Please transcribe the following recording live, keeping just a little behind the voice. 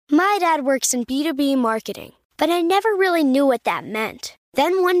My dad works in B2B marketing, but I never really knew what that meant.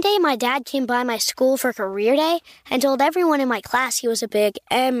 Then one day my dad came by my school for career day and told everyone in my class he was a big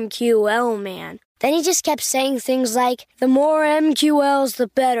MQL man. Then he just kept saying things like, the more MQLs, the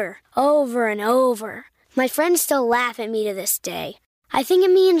better, over and over. My friends still laugh at me to this day. I think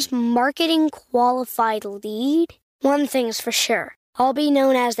it means marketing qualified lead. One thing's for sure. I'll be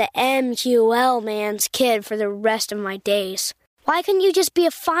known as the MQL man's kid for the rest of my days. Why couldn't you just be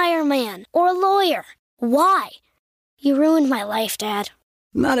a fireman or a lawyer? Why? You ruined my life, Dad.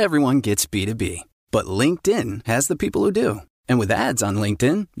 Not everyone gets B2B, but LinkedIn has the people who do. And with ads on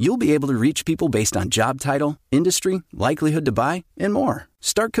LinkedIn, you'll be able to reach people based on job title, industry, likelihood to buy, and more.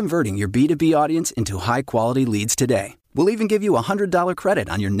 Start converting your B2B audience into high-quality leads today. We'll even give you a $100 credit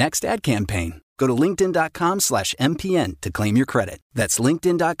on your next ad campaign. Go to linkedin.com/MPN to claim your credit. That's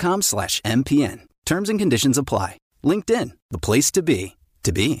linkedin.com/MPN. Terms and conditions apply. LinkedIn, the place to be,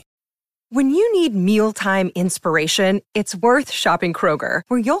 to be. When you need mealtime inspiration, it's worth shopping Kroger,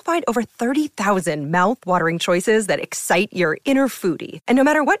 where you'll find over 30,000 mouth-watering choices that excite your inner foodie. And no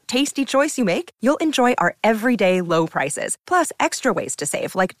matter what tasty choice you make, you'll enjoy our everyday low prices, plus extra ways to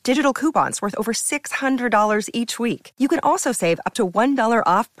save, like digital coupons worth over $600 each week. You can also save up to $1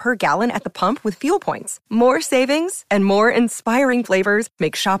 off per gallon at the pump with fuel points. More savings and more inspiring flavors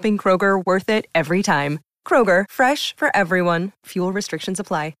make shopping Kroger worth it every time. Kroger, fresh for everyone. Fuel restrictions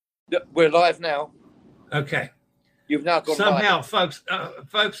apply. We're live now. Okay. You've now gone somehow, live.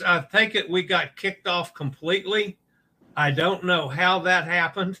 folks. I think we got kicked off completely. I don't know how that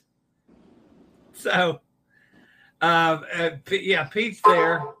happened. So, yeah, Pete's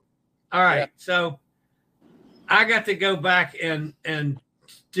there. All right. Yeah. So, I got to go back and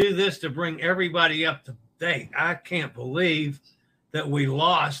do this to bring everybody up to date. I can't believe that we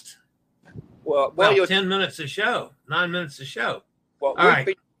lost. Well, you're 10 minutes a show, 9 minutes a show. Well, all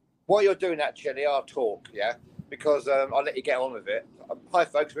right. While you're doing that, Chelly, I'll talk, yeah? Because I'll let you get on with it. Hi,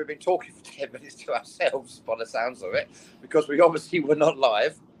 folks. We've been talking for 10 minutes to ourselves, by the sounds of it, because we obviously were not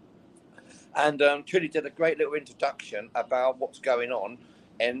live. And Chelly did a great little introduction about what's going on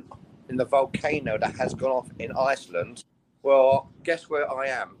in the volcano that has gone off in Iceland. Well, guess where I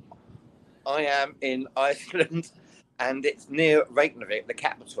am? I am in Iceland, and it's near Reykjavik, the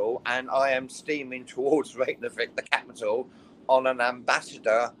capital, and I am steaming towards Reykjavik, the capital, on an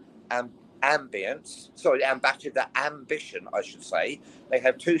ambassador ambassador ambition, I should say. They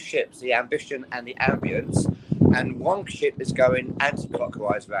have two ships, the Ambition and the Ambience, and one ship is going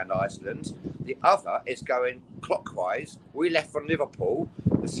anti-clockwise around Iceland, the other is going clockwise. We left from Liverpool,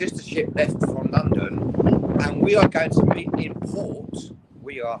 the sister ship left from London, and we are going to meet in port,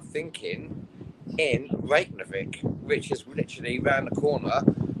 we are thinking, in Reykjavik, which is literally around the corner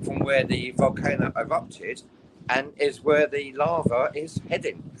from where the volcano erupted, and is where the lava is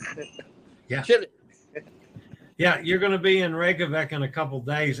heading. Yeah. Yeah, you're going to be in Reykjavik in a couple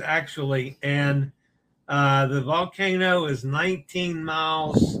days, actually. And the volcano is 19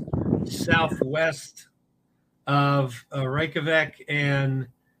 miles southwest of Reykjavik. And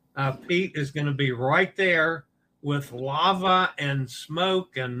Pete is going to be right there with lava and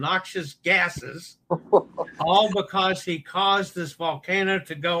smoke and noxious gases, all because he caused this volcano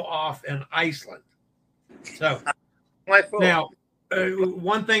to go off in Iceland. So now,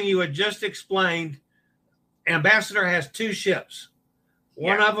 one thing you had just explained, Ambassador has two ships.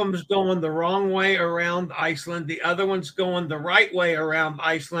 One of them is going the wrong way around Iceland. The other one's going the right way around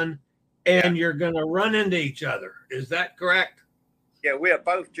Iceland, and you're going to run into each other. Is that correct? Yeah, we are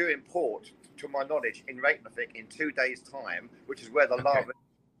both due in port, to my knowledge, in Reykjavik in 2 days' time, which is where the lava...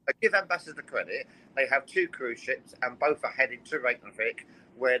 I give Ambassador credit. They have two cruise ships, and both are heading to Reykjavik,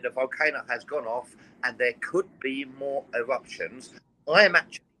 where the volcano has gone off, and there could be more eruptions. I am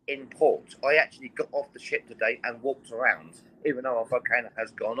actually in port. I actually got off the ship today and walked around, even though a volcano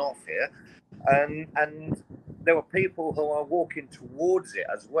has gone off here. And there were people who are walking towards it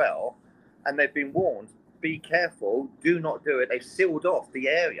as well, and they've been warned, be careful, do not do it. They've sealed off the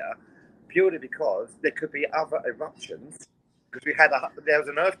area purely because there could be other eruptions, because there was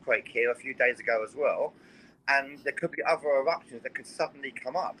an earthquake here a few days ago as well, and there could be other eruptions that could suddenly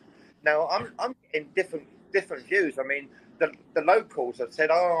come up. Now, I'm getting different views. I mean, the locals have said,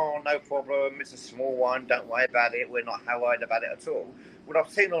 oh, no problem, it's a small one, don't worry about it, we're not worried about it at all. What I've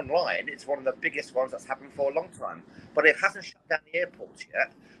seen online, it's one of the biggest ones that's happened for a long time, but it hasn't shut down the airports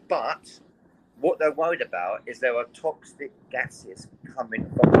yet. But what they're worried about is there are toxic gases coming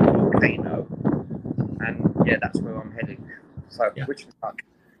from the volcano, and that's where I'm heading. So, which luck.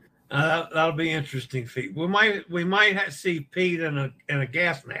 That'll be interesting, Pete. We might see Pete in a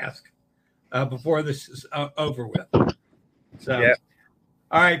gas mask before this is over with. So,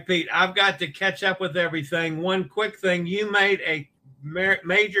 All right, Pete, I've got to catch up with everything. One quick thing. You made a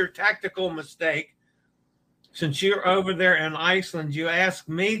major tactical mistake. Since you're over there in Iceland, you asked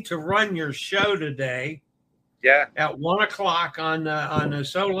me to run your show today. Yeah. At 1 o'clock on the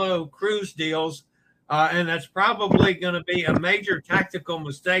solo cruise deals. And that's probably going to be a major tactical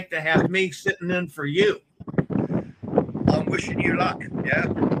mistake to have me sitting in for you. I'm wishing you luck, yeah?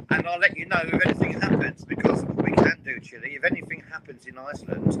 And I'll let you know if anything happens, because we can do, Chili. If anything happens in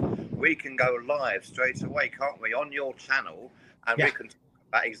Iceland, we can go live straight away, can't we, on your channel, and we can talk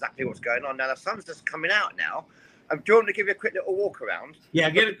about exactly what's going on. Now, the sun's just coming out now. Do you want me to give you a quick little walk around? Yeah,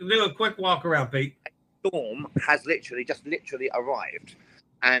 do a quick walk around, Pete. Storm has literally arrived,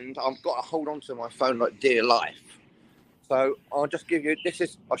 and I've got to hold on to my phone like dear life. So I'll just give you,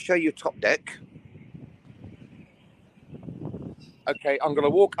 I'll show you top deck. Okay, I'm going to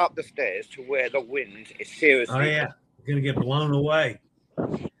walk up the stairs to where the wind is seriously. Oh, yeah. You're going to get blown away. I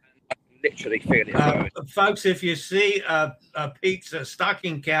can literally feel it. Folks, if you see Pete's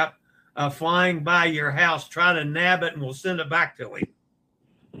stocking cap flying by your house, try to nab it and we'll send it back to him.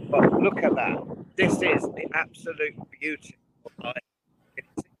 But look at that. This is the absolute beauty of life.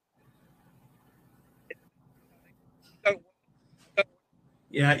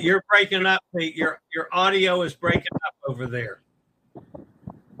 Yeah, you're breaking up, Pete. Your audio is breaking up over there.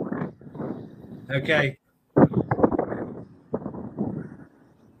 Okay.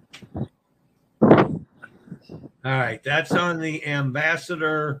 All right, that's on the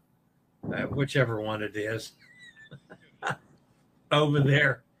Ambassador, whichever one it is, over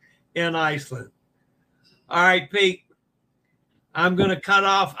there in Iceland. All right, Pete, I'm going to cut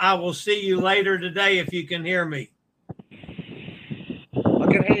off. I will see you later today if you can hear me. I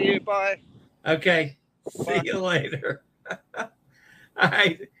can hear you. Bye. Okay. Bye. See you later. All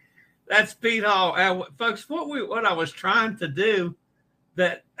right. That's Pete Hall. Folks, what I was trying to do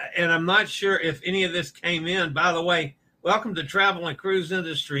and I'm not sure if any of this came in. By the way, welcome to Travel and Cruise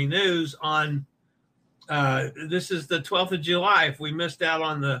Industry News on this is the 12th of July. If we missed out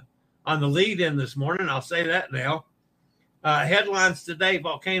on the lead in this morning, I'll say that now. Headlines today: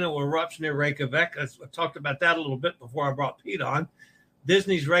 volcano erupts near Reykjavik. I talked about that a little bit before I brought Pete on.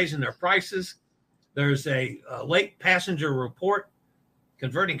 Disney's raising their prices. There's a late passenger report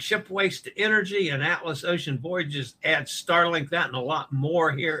converting ship waste to energy, and Atlas Ocean Voyages adds Starlink. That and a lot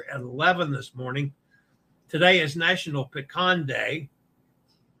more here at 11 this morning. Today is National Pecan Day.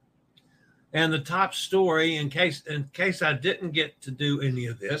 And the top story, in case I didn't get to do any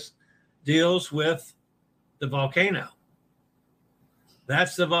of this, deals with the volcano.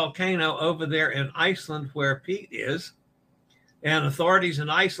 That's the volcano over there in Iceland where Pete is. And authorities in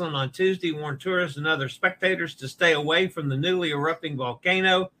Iceland on Tuesday warned tourists and other spectators to stay away from the newly erupting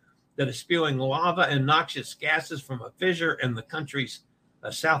volcano that is spewing lava and noxious gases from a fissure in the country's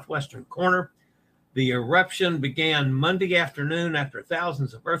southwestern corner. The eruption began Monday afternoon after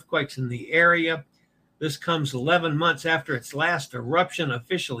thousands of earthquakes in the area. This comes 11 months after its last eruption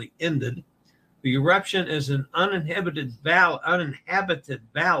officially ended. The eruption is an uninhabited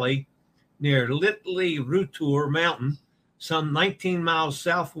valley near Litli Rutur Mountain, some 19 miles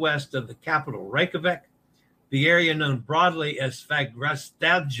southwest of the capital, Reykjavik. The area known broadly as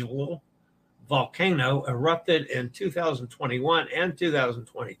Fagradalsfjall volcano erupted in 2021 and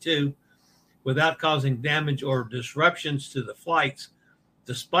 2022 without causing damage or disruptions to the flights,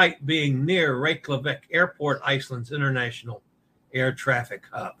 despite being near Reykjavik Airport, Iceland's international air traffic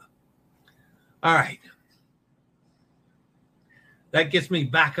hub. All right. That gets me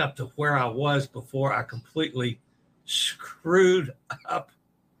back up to where I was before I completely screwed up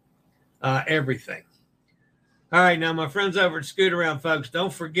everything. All right, now my friends over at Scootaround, folks,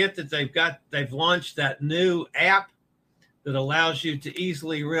 don't forget that they've launched that new app that allows you to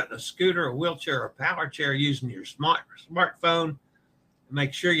easily rent a scooter, a wheelchair, or a power chair using your smartphone.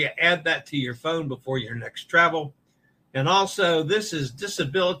 Make sure you add that to your phone before your next travel. And also, this is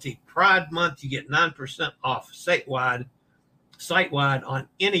Disability Pride Month. You get 9% off site-wide on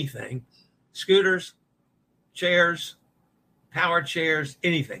anything, scooters, chairs, power chairs,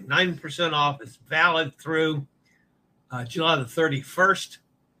 anything. 9% off is valid through July the 31st.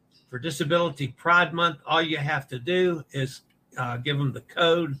 For Disability Pride Month, all you have to do is give them the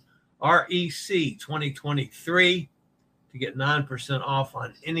code REC 2023 to get 9% off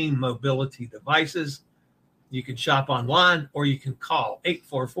on any mobility devices. You can shop online or you can call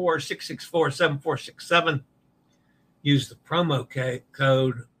 844-664-7467. Use the promo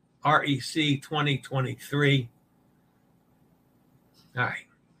code REC 2023. All right,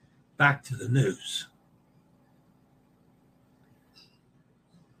 back to the news.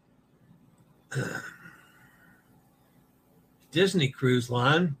 Disney Cruise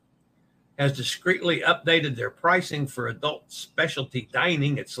Line has discreetly updated their pricing for adult specialty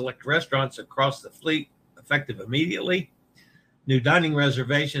dining at select restaurants across the fleet, effective immediately. New dining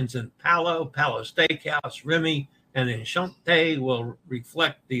reservations in Palo Steakhouse, Remy, and Enchante will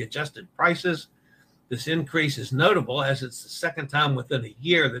reflect the adjusted prices. This increase is notable as it's the second time within a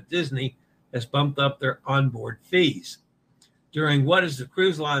year that Disney has bumped up their onboard fees. During what is the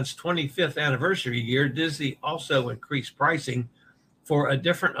cruise line's 25th anniversary year, Disney also increased pricing for a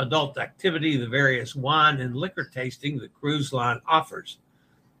different adult activity, the various wine and liquor tasting the cruise line offers.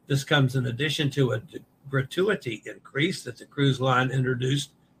 This comes in addition to a gratuity increase that the cruise line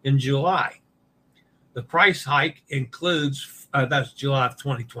introduced in July. The price hike includes, that's July of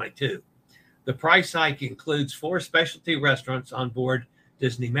 2022. The price hike includes 4 specialty restaurants on board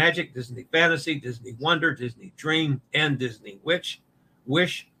Disney Magic, Disney Fantasy, Disney Wonder, Disney Dream, and Disney Wish.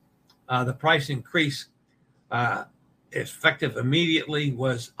 The price increase effective immediately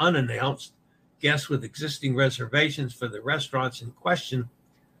was unannounced. Guests with existing reservations for the restaurants in question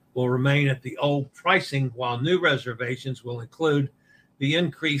will remain at the old pricing, while new reservations will include the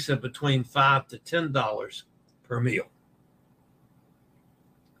increase of between $5 to $10 per meal.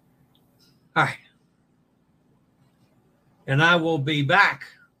 All right. And I will be back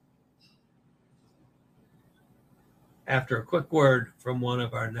after a quick word from one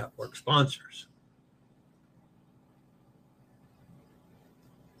of our network sponsors.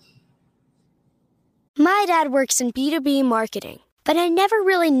 My dad works in B2B marketing, but I never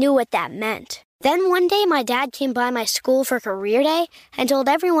really knew what that meant. Then one day my dad came by my school for career day and told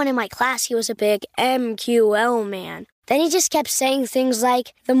everyone in my class he was a big MQL man. Then he just kept saying things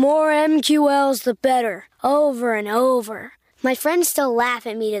like, the more MQLs, the better, over and over. My friends still laugh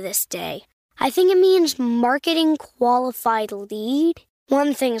at me to this day. I think it means marketing qualified lead.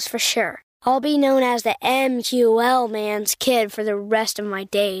 One thing's for sure, I'll be known as the MQL man's kid for the rest of my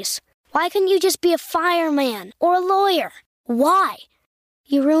days. Why couldn't you just be a fireman or a lawyer? Why?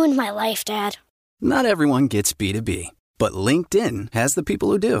 You ruined my life, Dad. Not everyone gets B2B, but LinkedIn has the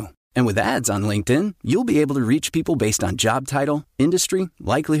people who do. And with ads on LinkedIn, you'll be able to reach people based on job title, industry,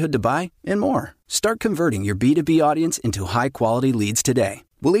 likelihood to buy, and more. Start converting your B2B audience into high-quality leads today.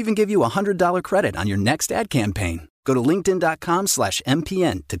 We'll even give you a $100 credit on your next ad campaign. Go to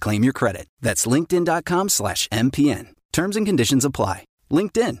linkedin.com/MPN to claim your credit. That's linkedin.com/MPN. Terms and conditions apply.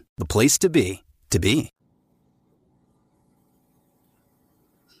 LinkedIn, the place to be, to be.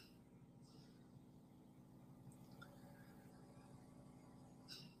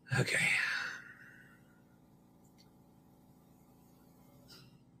 Okay.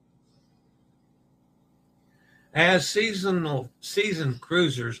 As season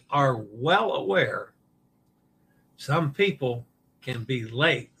cruisers are well aware, some people can be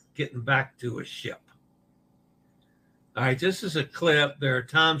late getting back to a ship. All right, this is a clip. There are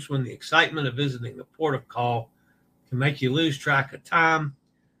times when the excitement of visiting the port of call can make you lose track of time.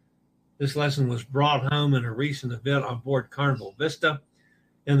 This lesson was brought home in a recent event on board Carnival Vista.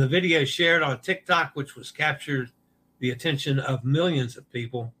 In the video shared on TikTok, which was captured the attention of millions of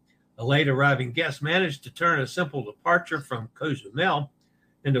people, a late arriving guest managed to turn a simple departure from Cozumel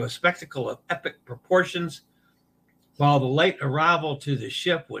into a spectacle of epic proportions. While the late arrival to the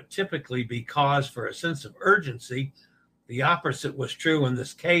ship would typically be cause for a sense of urgency, the opposite was true in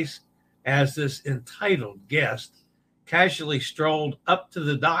this case, as this entitled guest casually strolled up to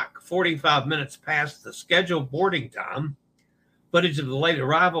the dock 45 minutes past the scheduled boarding time. Footage of the late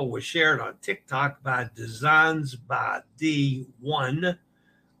arrival was shared on TikTok by Designs by D1,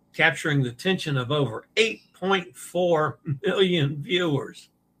 capturing the attention of over 8.4 million viewers.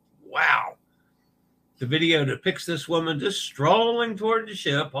 Wow. The video depicts this woman just strolling toward the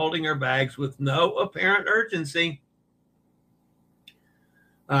ship, holding her bags with no apparent urgency.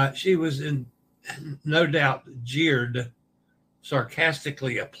 She was no doubt jeered,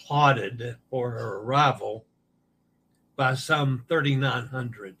 sarcastically applauded for her arrival by some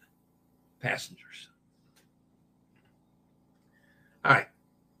 3,900 passengers. All right.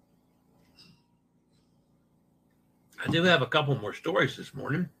 I do have a couple more stories this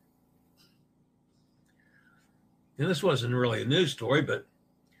morning. And this wasn't really a news story, but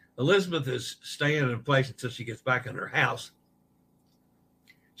Elizabeth is staying in a place until she gets back in her house.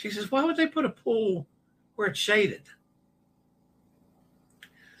 She says, why would they put a pool where it's shaded?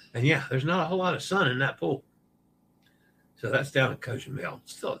 And yeah, there's not a whole lot of sun in that pool. So that's down in Cozumel.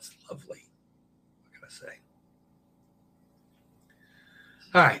 Still, it's lovely. What can I say?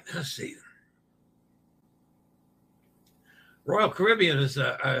 All right, let's see. Royal Caribbean is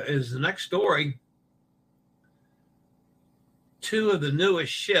the next story. 2 of the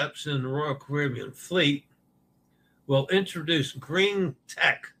newest ships in the Royal Caribbean fleet will introduce green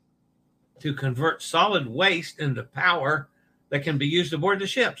tech to convert solid waste into power that can be used aboard the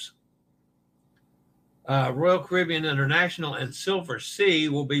ships. Royal Caribbean International and Silver Sea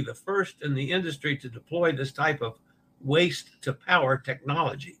will be the first in the industry to deploy this type of waste-to-power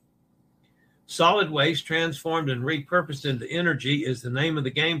technology. Solid waste transformed and repurposed into energy is the name of the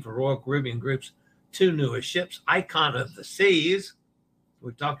game for Royal Caribbean Group's two newest ships, Icon of the Seas,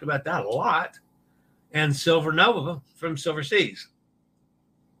 we've talked about that a lot, and Silver Nova from Silver Seas.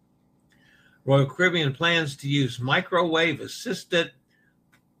 Royal Caribbean plans to use microwave-assisted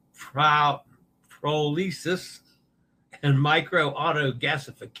pyrolysis and micro-auto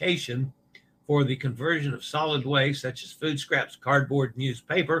gasification for the conversion of solid waste, such as food scraps, cardboard, and used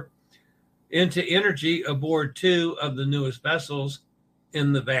paper, into energy aboard two of the newest vessels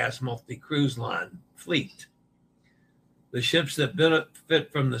in the vast multi-cruise line fleet. The ships that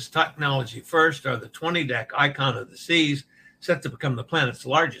benefit from this technology first are the 20-deck Icon of the Seas, set to become the planet's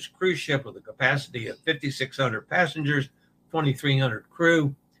largest cruise ship with a capacity of 5,600 passengers, 2,300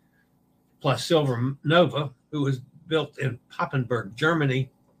 crew, plus Silver Nova, who was built in Papenburg,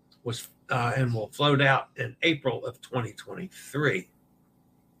 Germany, and will float out in April of 2023.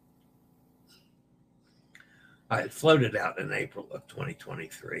 It floated out in April of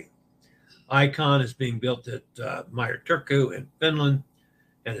 2023. Icon is being built at Meyer Turku in Finland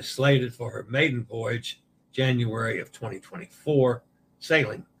and is slated for her maiden voyage January of 2024,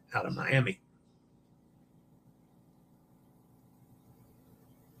 sailing out of Miami.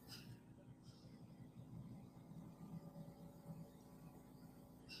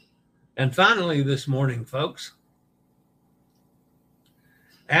 And finally this morning, folks,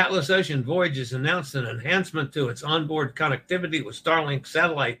 Atlas Ocean Voyages announced an enhancement to its onboard connectivity with Starlink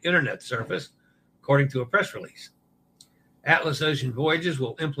satellite internet service, according to a press release. Atlas Ocean Voyages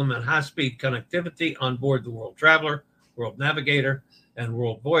will implement high-speed connectivity on board the World Traveler, World Navigator, and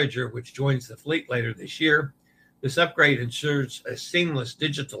World Voyager, which joins the fleet later this year. This upgrade ensures a seamless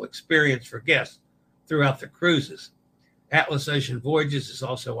digital experience for guests throughout the cruises. Atlas Ocean Voyages is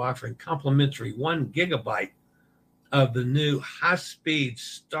also offering complimentary 1 gigabyte of the new high-speed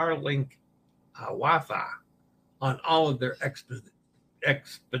Starlink Wi-Fi on all of their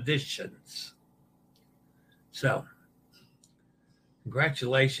expeditions. So,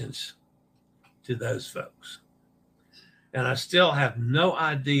 congratulations to those folks. And I still have no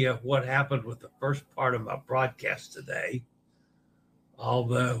idea what happened with the first part of my broadcast today,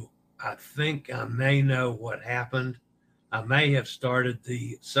 although I think I may know what happened. I may have started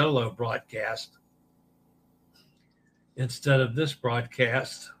the solo broadcast instead of this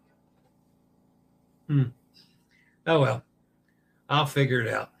broadcast. Oh, well, I'll figure it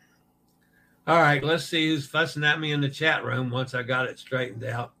out. All right, let's see who's fussing at me in the chat room once I got it straightened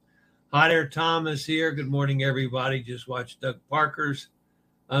out. Hot Air Tom is here. Good morning, everybody. Just watched Doug Parker's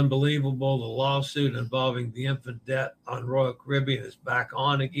Unbelievable. The lawsuit involving the infant debt on Royal Caribbean is back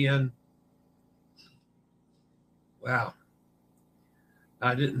on again. Wow.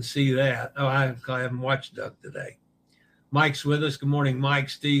 I didn't see that. Oh, I haven't watched Doug today. Mike's with us. Good morning, Mike.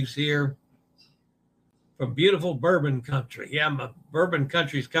 Steve's here from beautiful Bourbon Country. Yeah, my Bourbon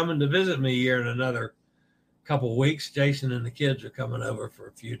Country's coming to visit me here in another couple weeks. Jason and the kids are coming over for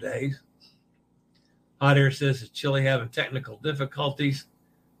a few days. Hot Air says, is Chili having technical difficulties?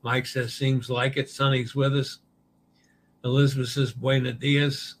 Mike says, seems like it. Sonny's with us. Elizabeth says, Buena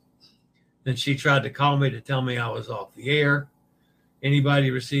Dias. Then she tried to call me to tell me I was off the air. Anybody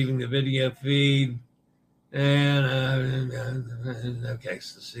receiving the video feed? And okay,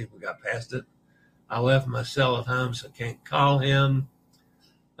 so let's see if we got past it. I left my cell at home, so can't call him.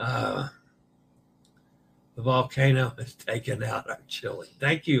 The volcano has taken out our Chili.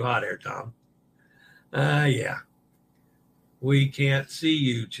 Thank you, Hot Air Tom. Yeah. We can't see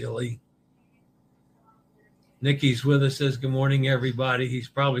you, Chili. Nikki's with us, says, good morning, everybody. He's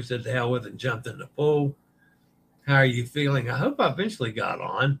probably said to hell with it and jumped in the pool. How are you feeling? I hope I eventually got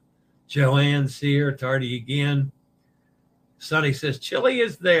on. Joanne's here, tardy again. Sonny says, Chili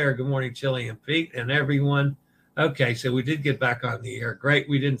is there. Good morning, Chili and Pete and everyone. Okay, so we did get back on the air. Great.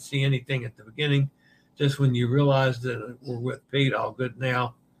 We didn't see anything at the beginning. Just when you realized that we're with Pete, all good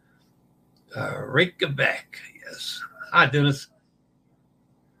now. Rika Beck, yes. Hi, Dennis.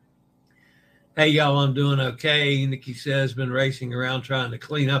 Hey, y'all, I'm doing okay. Nikki says, been racing around trying to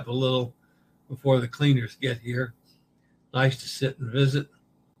clean up a little before the cleaners get here. Nice to sit and visit.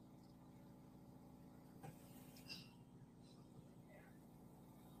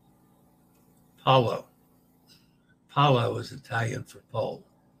 Paulo. Paulo is Italian for pole.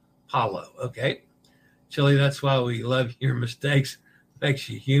 Paulo, okay. Chili, that's why we love your mistakes. Makes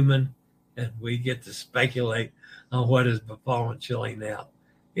you human. and we get to speculate on what has befallen Chili now.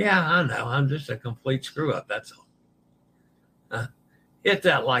 Yeah, I know. I'm just a complete screw up. That's all. Hit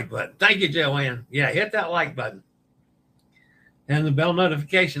that like button. Thank you, Joanne. Yeah, hit that like button. And the bell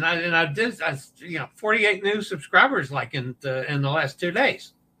notification. I did 48 new subscribers like in the last 2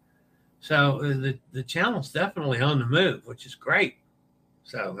 days. So the channel's definitely on the move, which is great.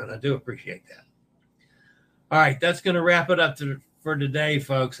 So, and I do appreciate that. All right, that's going to wrap it up for today,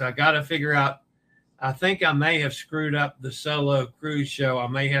 folks. I got to figure out. I think I may have screwed up the solo cruise show. I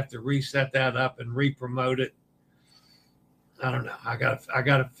may have to reset that up and re-promote it. I don't know. I got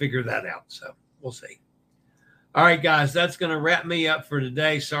to figure that out. So we'll see. All right, guys, that's going to wrap me up for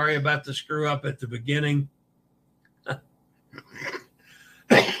today. Sorry about the screw up at the beginning.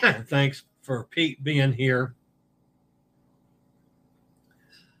 Thanks for Pete being here.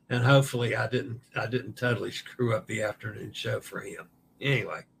 And hopefully I didn't totally screw up the afternoon show for him.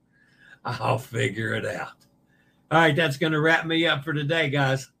 Anyway, I'll figure it out. All right, that's going to wrap me up for today,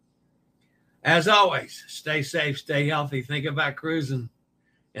 guys. As always, stay safe, stay healthy, think about cruising,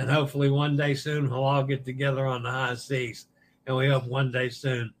 and hopefully one day soon we'll all get together on the high seas. And we hope one day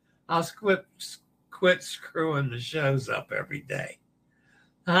soon I'll quit screwing the shows up every day.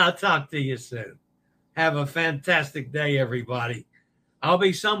 I'll talk to you soon. Have a fantastic day, everybody. I'll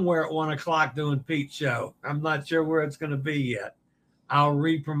be somewhere at 1 o'clock doing Pete's show. I'm not sure where it's going to be yet. I'll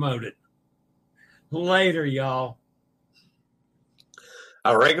re-promote it. Later, y'all.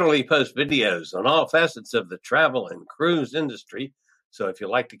 I regularly post videos on all facets of the travel and cruise industry. So if you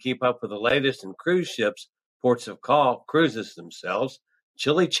like to keep up with the latest in cruise ships, ports of call, cruises themselves,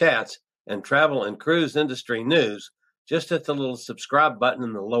 chilly chats, and travel and cruise industry news, just hit the little subscribe button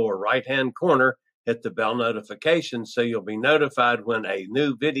in the lower right-hand corner. Hit the bell notification so you'll be notified when a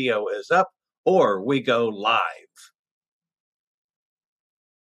new video is up or we go live.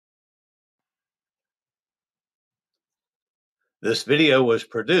 This video was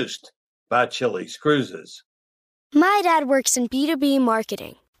produced by Chili's Cruises. My dad works in B2B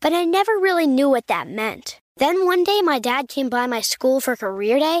marketing, but I never really knew what that meant. Then one day my dad came by my school for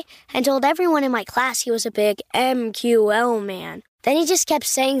career day and told everyone in my class he was a big MQL man. Then he just kept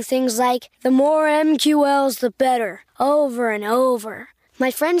saying things like, the more MQLs, the better, over and over. My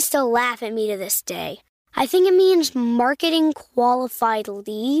friends still laugh at me to this day. I think it means marketing qualified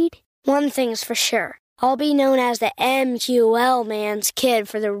lead. One thing's for sure. I'll be known as the MQL man's kid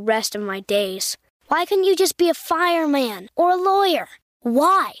for the rest of my days. Why couldn't you just be a fireman or a lawyer?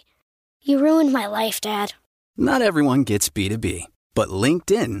 Why? You ruined my life, Dad. Not everyone gets B2B, but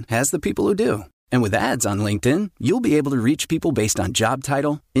LinkedIn has the people who do. And with ads on LinkedIn, you'll be able to reach people based on job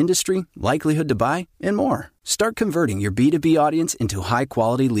title, industry, likelihood to buy, and more. Start converting your B2B audience into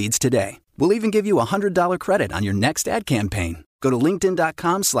high-quality leads today. We'll even give you a $100 credit on your next ad campaign. Go to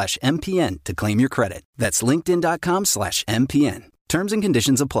linkedin.com/MPN to claim your credit. That's linkedin.com/MPN. Terms and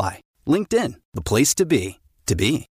conditions apply. LinkedIn, the place to be.